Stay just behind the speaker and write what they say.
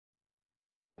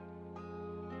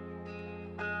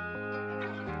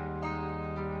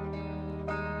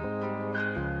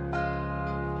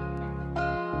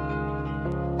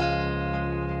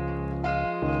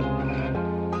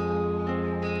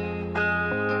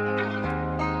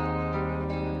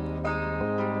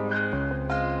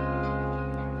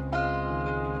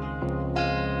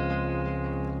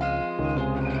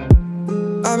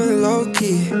vibing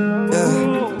low-key,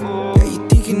 yeah. Yeah, you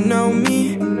think you know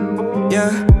me,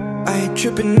 yeah. I ain't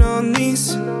tripping on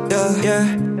these,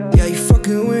 yeah. Yeah, you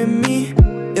fucking with me,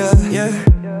 yeah.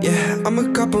 I'm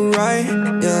a couple right,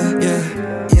 yeah.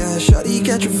 Shawty,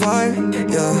 catch a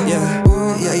vibe, yeah.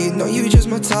 Ooh, yeah, you know you just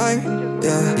my type,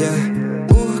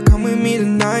 yeah. Ooh, come with me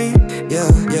tonight,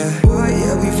 yeah. Ooh,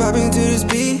 yeah, we vibing to this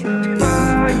beat,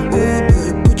 yeah.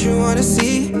 Ooh, put you on the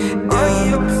seat,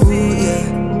 yeah. Ooh, yeah.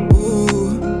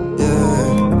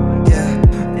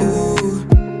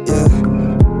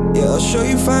 I'll show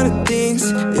you finer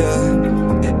things,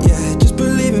 yeah. Just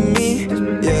believe in me,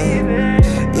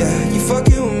 yeah. You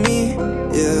fucking with me,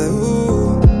 yeah.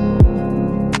 Ooh.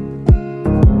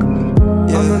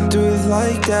 I'ma do it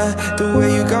like that. The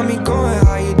way you got me going,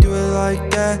 how you do it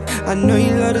like that? I know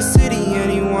you love the city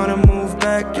and you wanna move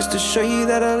back. Just to show you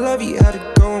that I love you, how to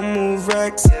go and move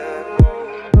racks.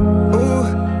 Ooh,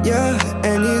 yeah,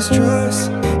 and it's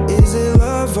trust. Is it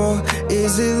love or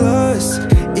is it lust?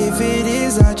 If it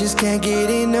is, I just can't get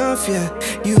enough, yeah.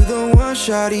 You the one,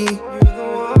 shawty.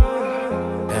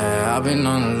 Yeah, I've been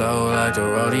on the low like the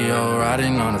rodeo,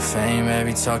 riding on the fame,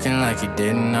 baby, talking like you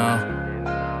didn't know.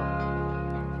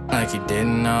 Like you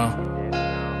didn't know.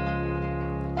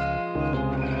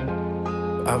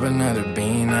 I've been at the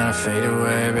bean and I fade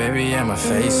away, baby, yeah, my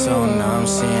face so numb.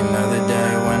 See another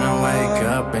day when I wake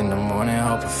up in the morning,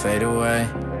 hope I fade away.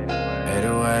 Fade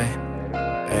away,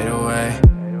 fade away.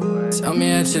 Tell me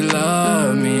that you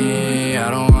love me.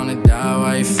 I don't wanna die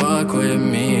while you fuck with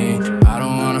me. I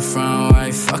don't wanna front while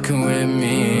you fucking with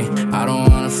me. I don't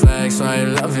wanna flex while you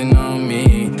loving on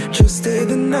me. Just stay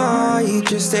the night,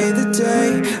 just stay the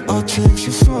day. I'll text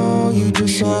your phone, you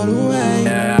just run away.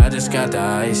 Yeah, I just got the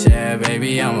ice, yeah,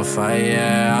 baby, I'ma fight,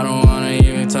 yeah. I don't wanna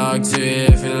even talk to you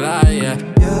if you lie, yeah.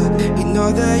 Yeah, you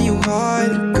know that you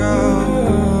hide,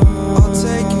 girl. I'll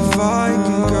take your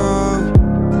vibe, girl.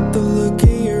 The look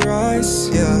in your eyes,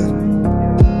 yeah.